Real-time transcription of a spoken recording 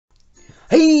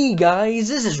Hey guys,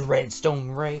 this is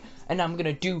Redstone Ray, and I'm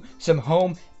gonna do some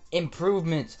home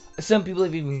improvements. Some people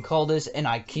have even called this an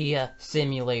Ikea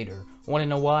simulator. Wanna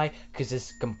know why? Because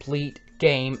this complete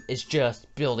game is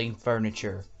just building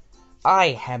furniture. I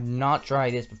have not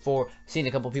tried this before, seen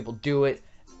a couple people do it.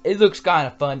 It looks kind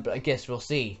of fun, but I guess we'll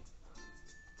see.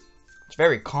 It's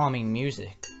very calming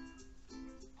music.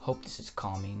 Hope this is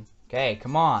calming. Okay,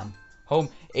 come on. Home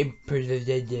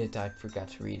improvement. I forgot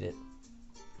to read it.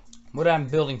 What I'm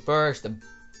building first, a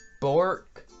board.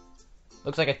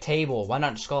 Looks like a table. Why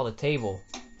not just call it a table?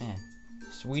 Man,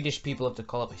 Swedish people have to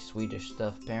call up Swedish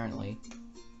stuff, apparently.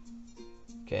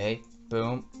 Okay,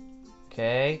 boom.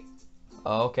 Okay.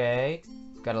 Okay.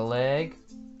 Got a leg.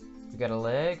 We got a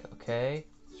leg. Okay.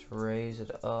 Let's raise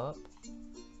it up.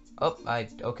 Oh,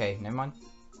 okay, never mind.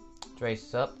 Let's raise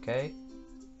this up, okay.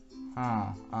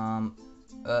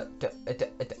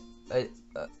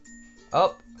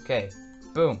 Oh, okay.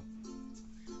 Boom.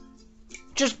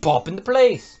 Just pop into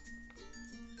place.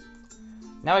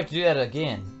 Now I have to do that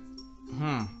again.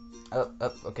 Up,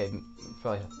 okay.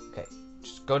 Probably, okay.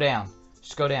 Just go down.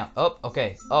 Just go down. Up,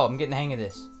 okay. Oh, I'm getting the hang of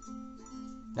this.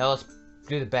 Now let's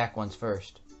do the back ones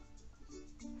first.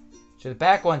 Do the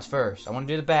back ones first. I want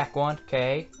to do the back one,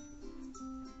 okay.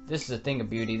 This is a thing of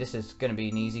beauty. This is gonna be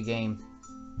an easy game.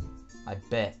 I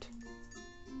bet.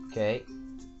 Okay.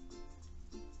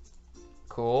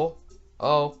 Cool.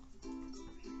 Oh.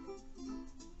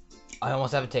 I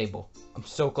almost have a table. I'm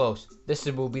so close. This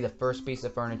will be the first piece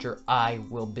of furniture I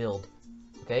will build.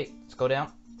 Okay, let's go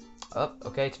down. Up.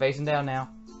 Okay, it's facing down now.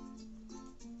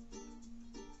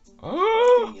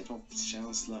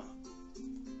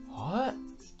 What?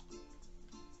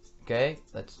 Okay,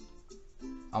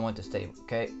 I want this table.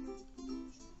 Okay.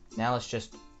 Now let's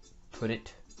just put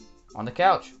it on the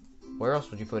couch. Where else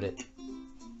would you put it?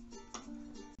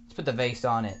 Let's put the vase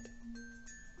on it.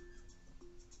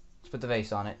 Put the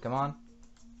vase on it. Come on.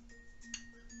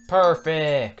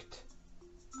 Perfect.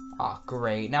 Oh,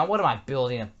 great. Now, what am I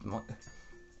building?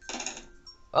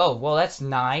 Oh, well, that's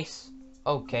nice.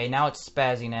 Okay, now it's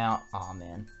spazzing out. Oh,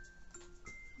 man.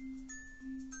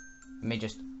 Let me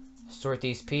just sort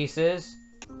these pieces.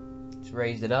 Just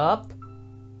raise it up.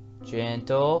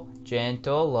 Gentle,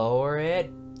 gentle. Lower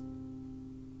it.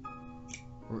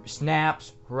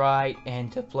 Snaps right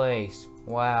into place.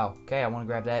 Wow. Okay, I want to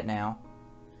grab that now.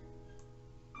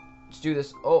 Let's do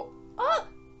this. Oh,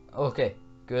 okay,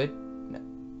 good. No.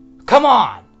 Come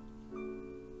on!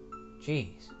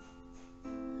 Jeez.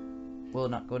 Will it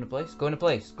not go into place? Go into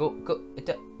place. Go.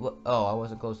 Oh, I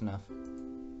wasn't close enough.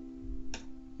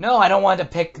 No, I don't want to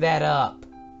pick that up.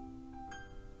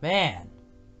 Man.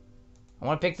 I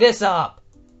want to pick this up.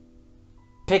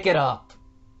 Pick it up.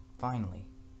 Finally.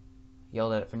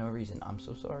 Yelled at it for no reason. I'm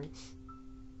so sorry.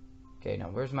 Okay, now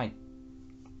where's my...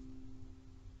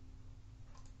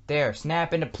 There,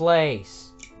 snap into place.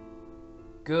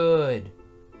 Good.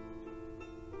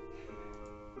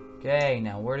 Okay,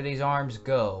 now where do these arms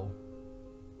go?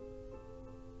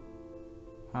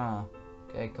 Huh.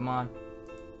 Okay, come on.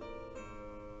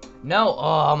 No!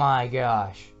 Oh my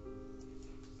gosh.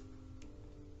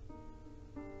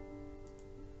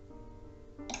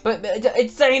 But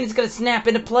it's saying it's gonna snap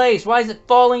into place. Why is it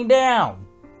falling down?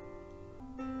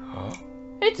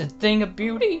 It's a thing of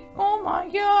beauty. Oh my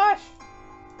gosh.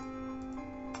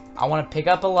 I want to pick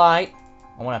up a light.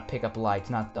 I want to pick up lights,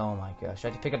 not... Oh my gosh. I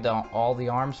have to pick up all the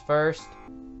arms first.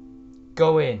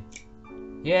 Go in.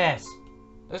 Yes.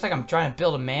 Looks like I'm trying to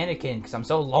build a mannequin because I'm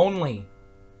so lonely.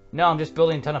 No, I'm just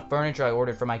building a ton of furniture I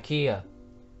ordered from Ikea.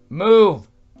 Move!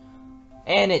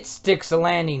 And it sticks the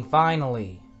landing,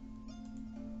 finally.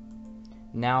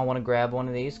 Now I want to grab one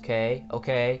of these. Okay,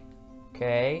 okay,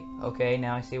 okay, okay.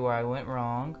 Now I see where I went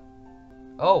wrong.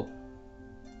 Oh.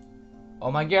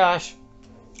 Oh my gosh.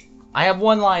 I have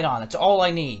one light on. That's all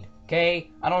I need.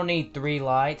 Okay? I don't need 3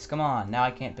 lights. Come on. Now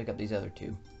I can't pick up these other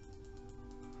 2.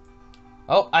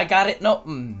 Oh, I got it. No.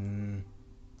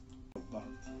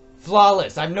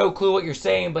 Flawless. I have no clue what you're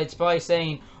saying, but it's probably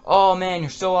saying, "Oh man, you're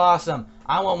so awesome.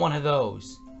 I want one of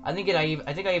those." I think I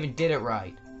even did it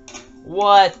right.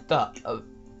 What the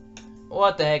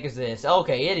heck is this?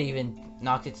 Okay, it even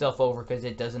knocked itself over because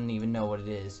it doesn't even know what it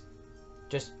is.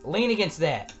 Just lean against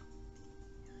that.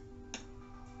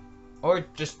 Or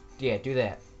just, yeah, do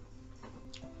that.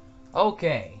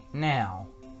 Okay, now.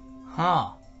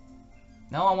 Huh.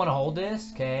 No, I want to hold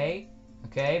this. Okay.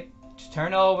 Okay. Just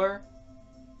turn over.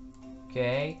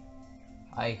 Okay.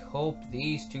 I hope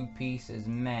these 2 pieces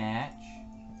match.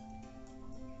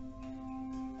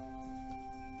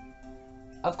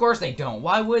 Of course they don't.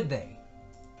 Why would they?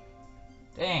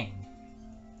 Dang.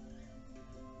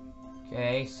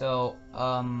 Okay, so,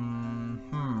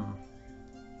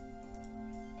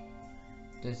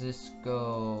 Does this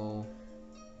go...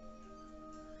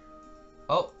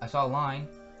 Oh, I saw a line.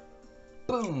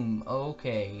 Boom!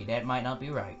 Okay, that might not be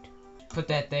right. Put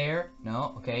that there.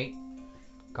 No, okay.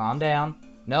 Calm down.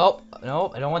 Nope,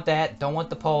 nope, I don't want that. Don't want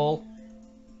the pole.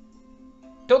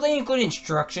 Don't they include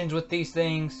instructions with these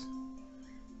things?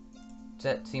 Does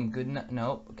that seem good enough?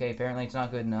 Nope. Okay, apparently it's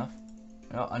not good enough.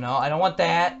 No, no, I don't want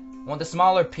that. I want the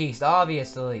smaller piece,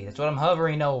 obviously. That's what I'm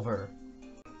hovering over.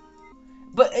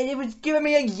 But it was giving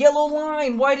me a yellow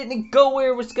line. Why didn't it go where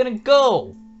it was gonna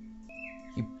go?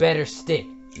 You better stick.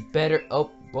 You better...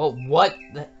 Oh, well, what?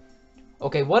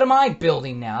 Okay, what am I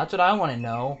building now? That's what I want to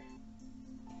know.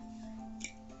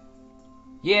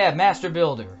 Yeah, Master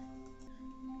Builder.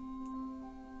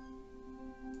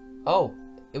 Oh,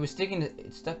 it was sticking to...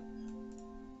 It's stuck...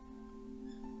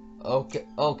 Okay,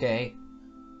 okay.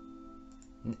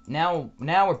 Now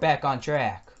we're back on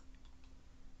track.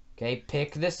 Okay,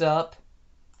 pick this up.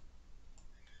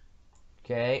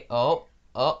 Okay, up.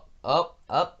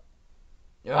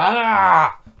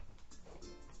 Ah!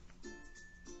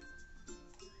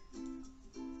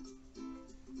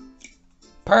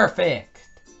 Perfect!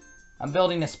 I'm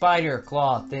building a spider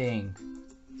claw thing.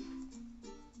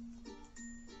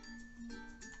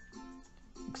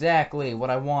 Exactly what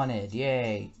I wanted,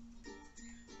 yay.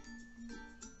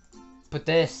 Put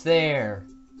this there.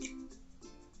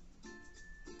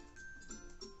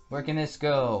 Where can this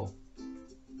go?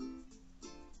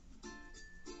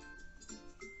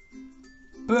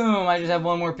 Boom, I just have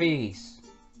one more piece.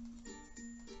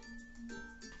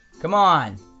 Come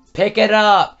on, pick it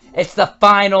up. It's the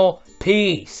final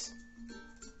piece.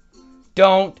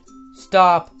 Don't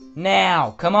stop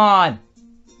now. Come on.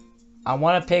 I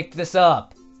want to pick this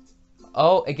up.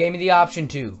 Oh, it gave me the option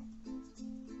to.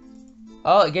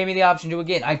 Oh, it gave me the option to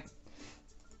again.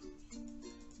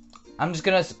 I'm just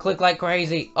gonna click like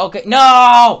crazy. Okay,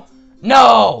 no!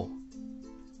 No!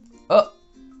 Oh,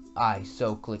 I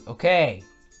so click. Okay.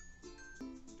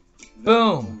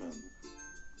 Boom.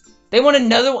 They want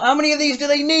another one? How many of these do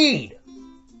they need?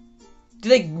 Do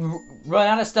they run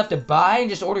out of stuff to buy and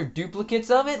just order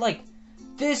duplicates of it? Like,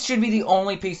 this should be the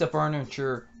only piece of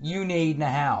furniture you need in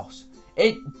a house.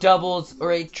 It doubles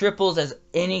or it triples as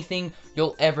anything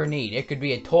you'll ever need. It could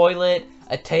be a toilet,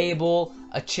 a table,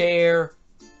 a chair.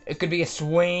 It could be a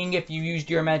swing if you used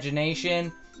your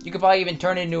imagination. You could probably even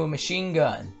turn it into a machine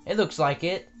gun. It looks like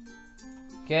it.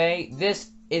 Okay,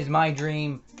 this is my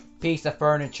dream piece of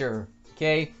furniture.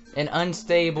 Okay, an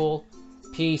unstable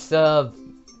piece of,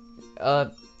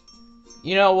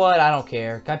 you know what? I don't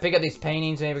care. Can I pick up these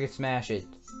paintings? Maybe I can smash it.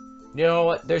 You know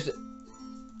what?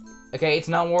 Okay, it's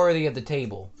not worthy of the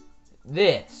table.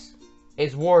 This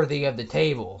is worthy of the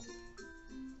table.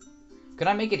 Could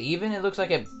I make it even? It looks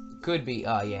like it could be.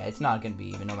 Oh, yeah, it's not gonna be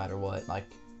even no matter what.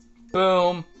 Like,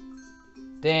 boom.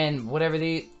 Then, whatever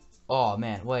the... Oh,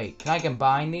 man, wait. Can I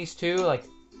combine these two? Like,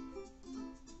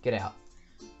 get out.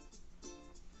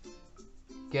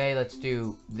 Okay, let's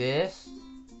do this.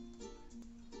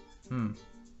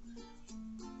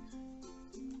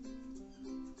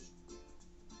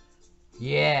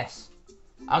 Yes!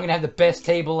 I'm gonna have the best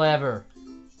table ever.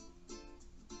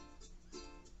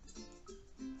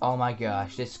 Oh my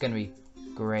gosh, this is gonna be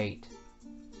great.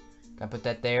 Can I put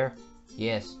that there?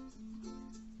 Yes.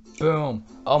 Boom!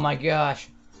 Oh my gosh!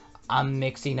 I'm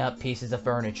mixing up pieces of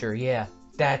furniture, yeah.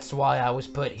 That's why I was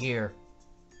put here.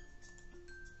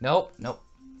 Nope, nope.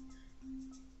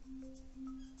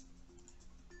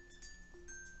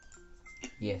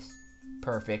 Yes.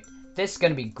 Perfect. This is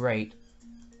gonna be great.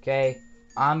 Okay?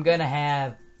 I'm gonna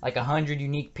have like 100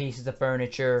 unique pieces of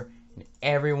furniture, and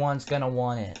everyone's gonna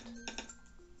want it.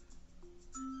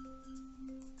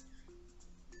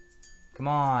 Come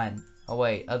on. Oh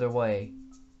wait, other way.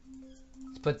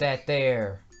 Let's put that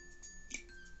there.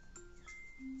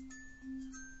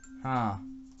 Huh.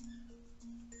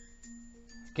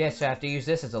 Guess I have to use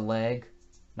this as a leg.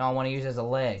 No, I want to use it as a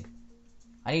leg.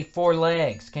 I need 4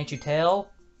 legs. Can't you tell?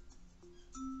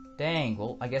 Dang.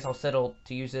 Well, I guess I'll settle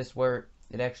to use this where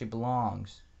it actually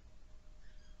belongs.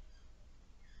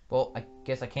 Well, I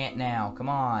guess I can't now. Come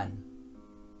on.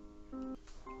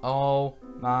 Oh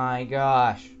my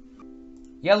gosh.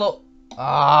 Yellow.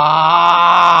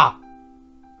 Ah!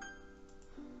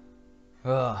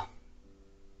 Ugh.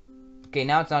 Okay,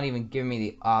 now it's not even giving me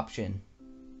the option.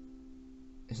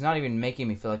 It's not even making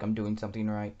me feel like I'm doing something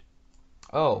right.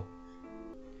 Oh.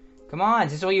 Come on,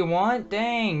 is this what you want?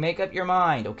 Dang, make up your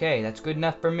mind. Okay, that's good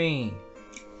enough for me.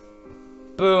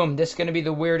 Boom, this is gonna be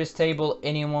the weirdest table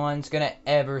anyone's gonna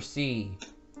ever see.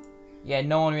 Yeah,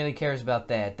 no one really cares about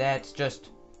that. That's just,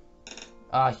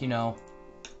 you know.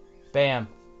 Bam.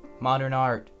 Modern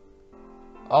art.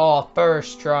 Oh,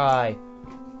 first try.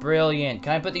 Brilliant.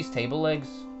 Can I put these table legs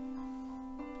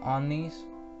on these?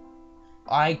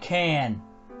 I can.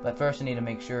 But first I need to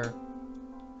make sure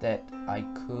that I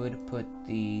could put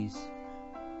these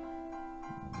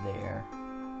there.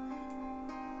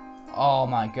 Oh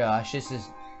my gosh, this is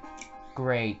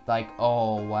great. Like,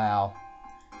 oh wow.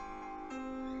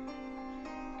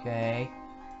 Okay.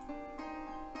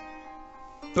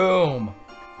 Boom.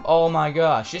 Oh my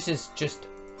gosh, this is just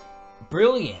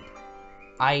brilliant.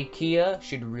 Ikea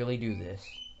should really do this.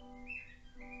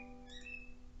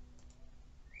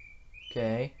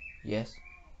 Okay, yes.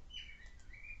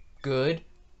 Good.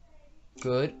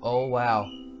 Good. Oh wow.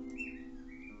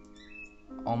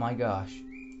 Oh my gosh.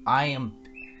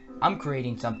 I'm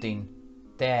creating something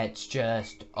that's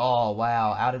just, oh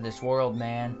wow, out of this world,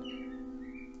 man.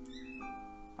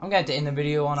 I'm gonna have to end the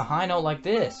video on a high note like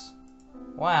this.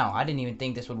 Wow, I didn't even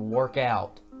think this would work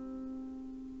out.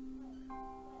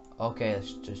 Okay,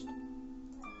 let's just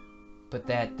put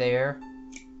that there.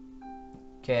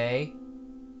 Okay.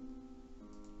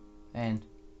 And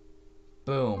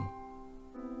boom.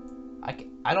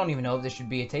 I don't even know if this should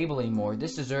be a table anymore.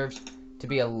 This deserves to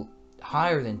be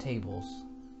higher than tables.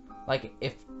 Like,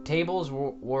 if tables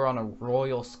were on a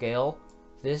royal scale,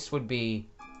 this would be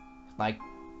like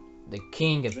the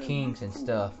king of kings and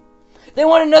stuff. They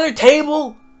want another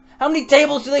table? How many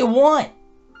tables do they want?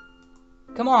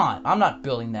 Come on, I'm not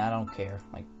building that, I don't care.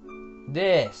 Like,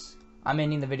 this. I'm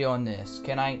ending the video on this.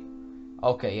 Can I?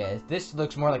 Okay, yeah, this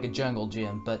looks more like a jungle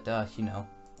gym, but, you know.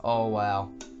 Oh,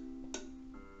 wow.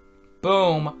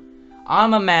 Boom.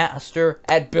 I'm a master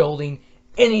at building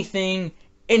anything,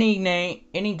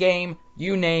 any game,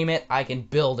 you name it, I can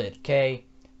build it, okay?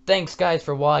 Thanks, guys,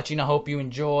 for watching. I hope you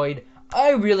enjoyed.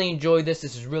 I really enjoyed this.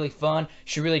 This is really fun. You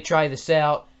should really try this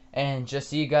out. And just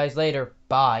see you guys later.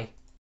 Bye.